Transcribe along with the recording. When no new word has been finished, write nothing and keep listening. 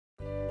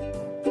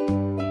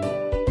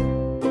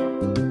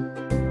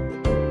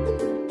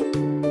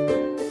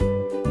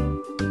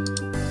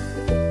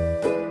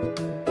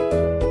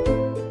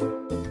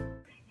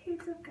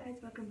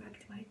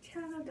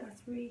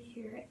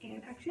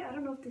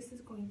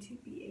to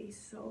be a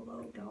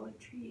solo Dollar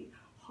Tree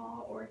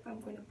haul, or if I'm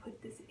going to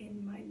put this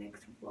in my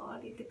next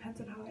vlog. It depends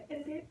on how I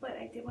edit it, but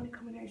I did want to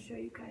come in here and show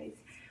you guys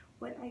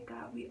what I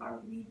got. We are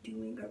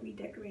redoing or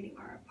redecorating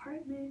our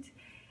apartment.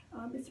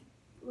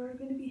 We're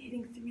going to be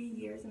hitting 3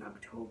 years in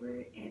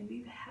October, and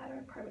we've had our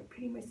apartment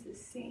pretty much the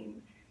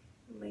same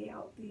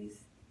layout these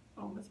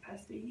almost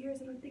past 3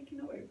 years, and I'm thinking,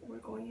 you know, we're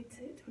going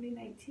into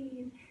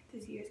 2019.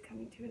 This year's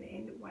coming to an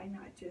end. Why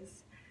not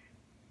just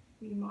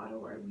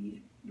remodel or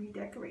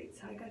redecorate?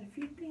 So I got a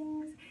few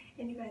things,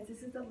 and you guys,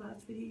 this is the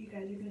last video you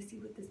guys are going to see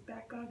with this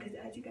background, because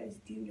as you guys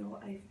do know,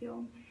 I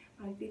film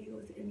my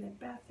videos in the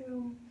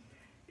bathroom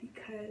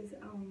because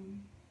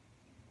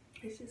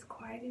it's just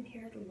quiet in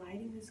here. The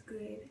lighting is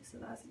good, so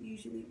that's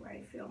usually where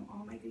I film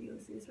all my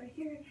videos, is right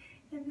here.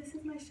 And this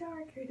is my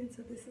shower curtain,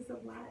 so this is the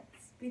last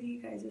video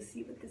you guys will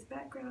see with this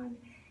background.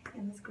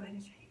 And let's go ahead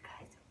and show you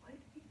guys what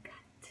we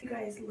got. You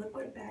guys, look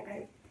what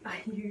bag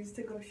I use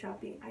to go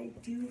shopping. I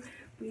do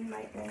bring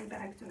my own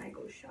bags when I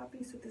go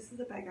shopping. So this is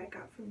a bag I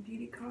got from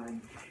BeautyCon,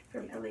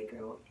 from LA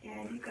Girl.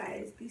 And you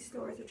guys, these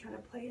stores are trying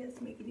to play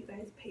us, making you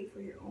guys pay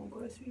for your own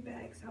grocery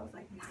bags. So I was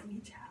like, not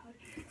me, child.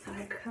 So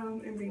I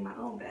come and bring my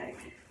own bag.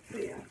 So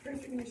yeah,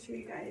 first I'm going to show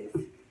you guys,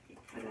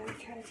 I got a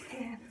trash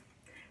can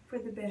for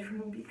the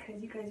bedroom,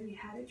 because you guys, we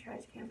had a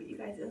trash can, but you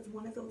guys, it was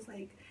one of those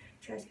like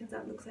trash cans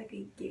that looks like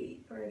a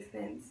gate or a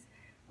fence,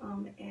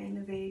 and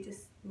Nevaeh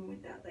just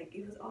ruined that. Like,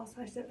 it was all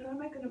smashed up, and I'm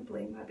not gonna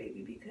blame my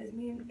baby because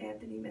me and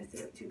Anthony messed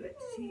it up too, but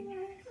she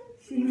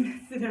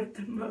messed it up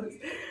the most.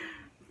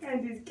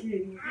 I'm just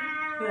kidding.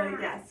 But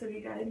yeah, so we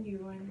got a new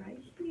one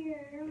right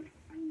here.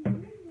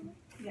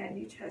 Yeah, a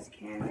new trash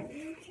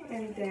can.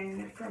 And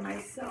then for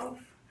myself,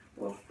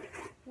 well,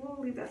 we'll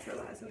leave that for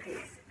last. Okay,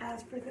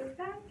 as for the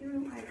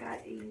bathroom, I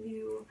got a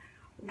new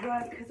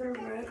rug, because our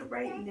rug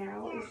right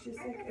now is just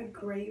like a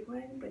gray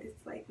one, but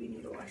it's like we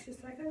need to wash it,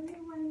 so I got a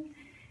new one,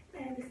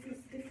 and it's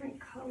this different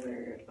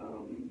color. I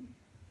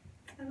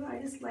don't know, I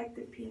just like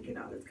the pink and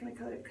all this kind of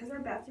color, because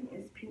our bathroom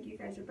is pink, you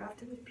guys. Our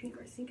bathtub is pink,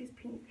 our sink is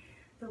pink,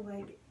 the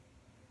like,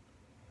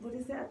 what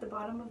is that at the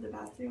bottom of the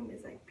bathroom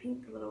is like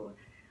pink, little,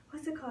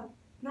 what's it called?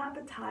 Not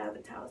the tile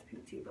is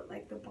pink too, but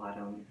like the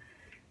bottom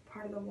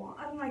part of the wall.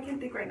 I don't know, I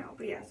can't think right now,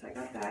 but yeah, so I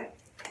got that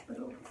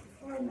little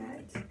floor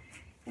mat.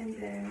 And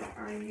then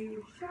our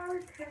new shower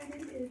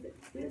curtain is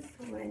this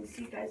one.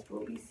 So you guys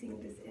will be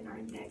seeing this in our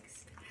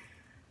next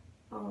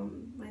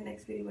my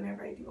next video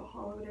whenever I do a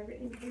haul or whatever.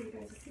 And here you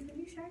guys will see the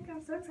new shower curtain.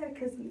 I'm so excited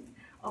because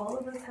all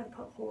of us have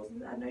put holes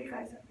in it. I know you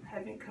guys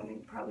have been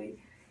probably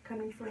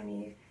coming for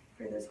me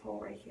for this hole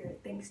right here,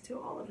 thanks to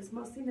all of us,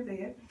 mostly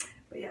Nevaeh.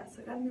 But yeah,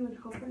 so I got a new one.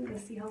 Hopefully we'll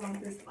see how long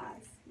this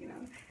lasts, you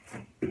know.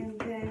 And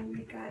then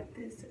we got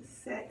this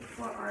set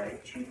for our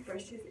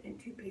toothbrushes and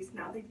toothpaste.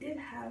 Now they did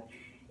have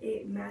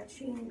a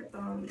matching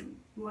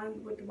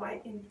one with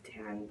white and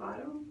tan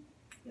bottom,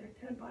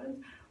 tan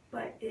bottoms,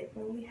 but it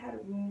only had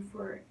room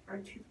for our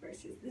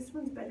toothbrushes. This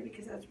one's better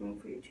because it has room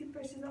for your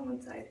toothbrushes on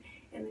one side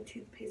and the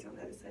toothpaste on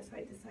the other side. So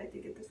I decided to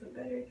get this one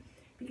better,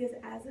 because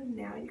as of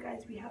now, you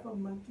guys, we have a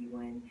monkey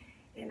one,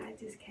 and I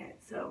just can't.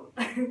 So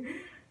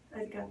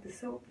I got the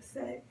soap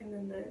set, and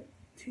then the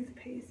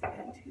toothpaste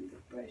and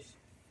toothbrush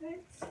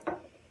sets.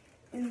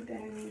 And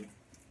then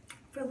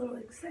for little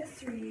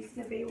accessories,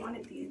 Nevaeh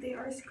wanted these. They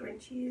are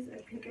scrunchies,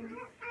 a pink and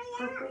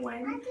purple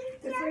one.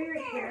 They're for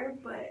your hair,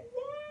 but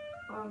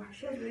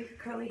she has really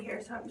curly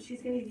hair, so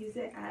she's going to use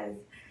it as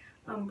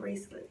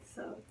bracelets.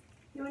 So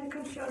you want to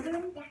come show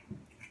them? Yeah.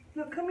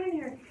 No, come in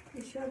here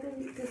and show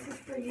them. This is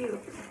for you.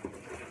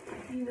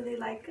 Do you really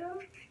like them?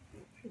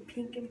 The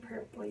pink and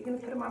purple. You're going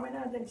to put them on right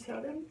now and then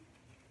show them?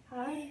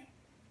 Huh?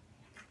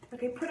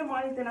 Okay, put them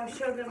on and then I'll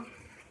show them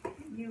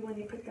you when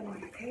you put them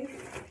on, okay?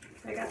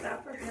 So I got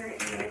that for her, and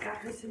then I got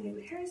her some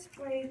new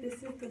hairspray.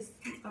 This is this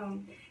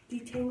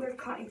Detangler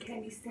Cotton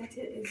Candy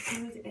Scented. It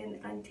soothes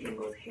and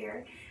untangles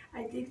hair.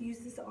 I did use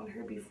this on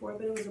her before,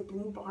 but it was a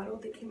blue bottle.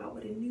 They came out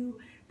with a new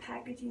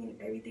packaging and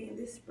everything, and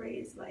this spray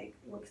is like,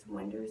 works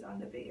wonders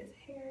on Nevaeh's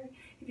hair.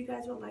 If you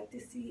guys would like to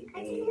see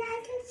a... You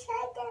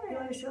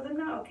want to show them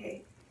now?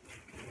 Okay.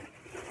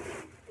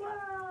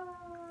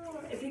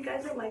 Wow. If you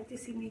guys would like to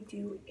see me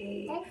do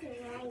a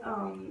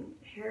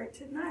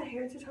not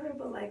hair tutorial,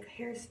 but like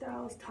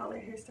hairstyles, taller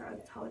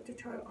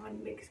tutorial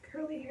on mixed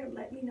curly hair,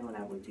 let me know and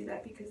I will do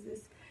that, because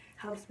this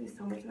helps me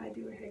so much when I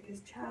do her hair,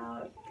 because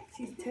child,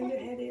 she's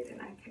tender-headed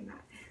and I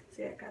cannot.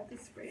 So yeah, I got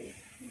this spray.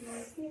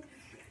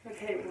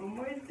 Okay, one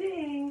more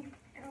thing.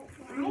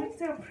 You look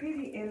so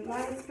pretty. And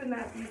last but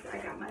not least, I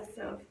got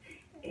myself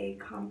a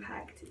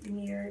compact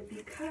mirror,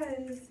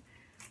 because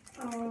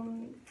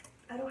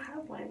I don't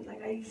have one.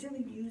 Like, I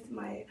usually use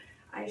my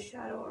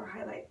eyeshadow or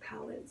highlight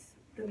palettes,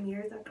 the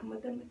mirrors that come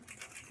with them,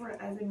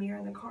 as a mirror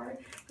in the car.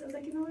 But I was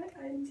like, you know what?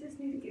 I just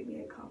need to get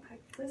me a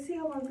compact. Let's see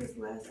how long this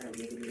lasts. I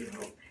really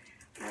hope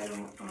I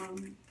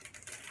don't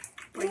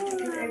break it,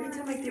 because every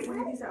time I get one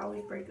of these, I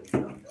always break it. So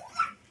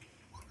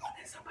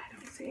let's hope I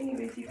don't. So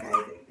anyways, you guys,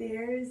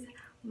 there's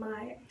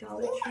my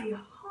Dollar Tree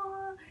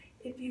haul.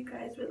 If you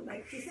guys would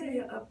like to see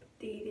an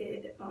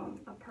updated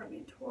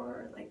apartment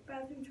tour, like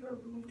bathroom tour,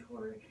 room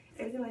tour,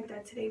 everything like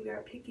that. Today we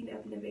are picking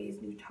up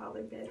Nevaeh's new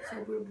toddler bed.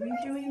 So we're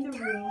redoing the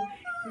room,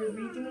 we're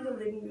redoing the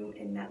living room,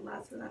 and that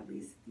last but not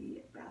least,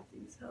 the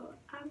bathroom. So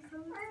I'm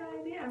so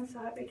excited. I'm so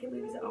happy. I can't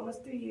believe it's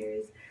almost 3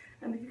 years.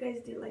 If you guys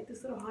did like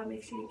this little haul,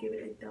 make sure you give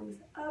it a thumbs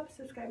up.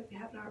 Subscribe if you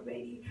haven't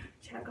already.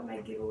 Check out my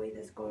giveaway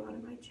that's going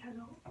on my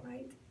channel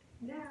right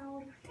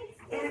now.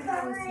 And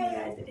I will see you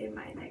guys in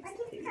my next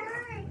video.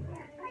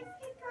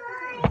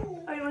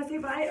 Oh, you want to say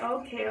bye?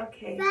 Okay,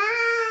 okay. Bye.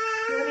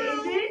 You want to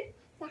end it?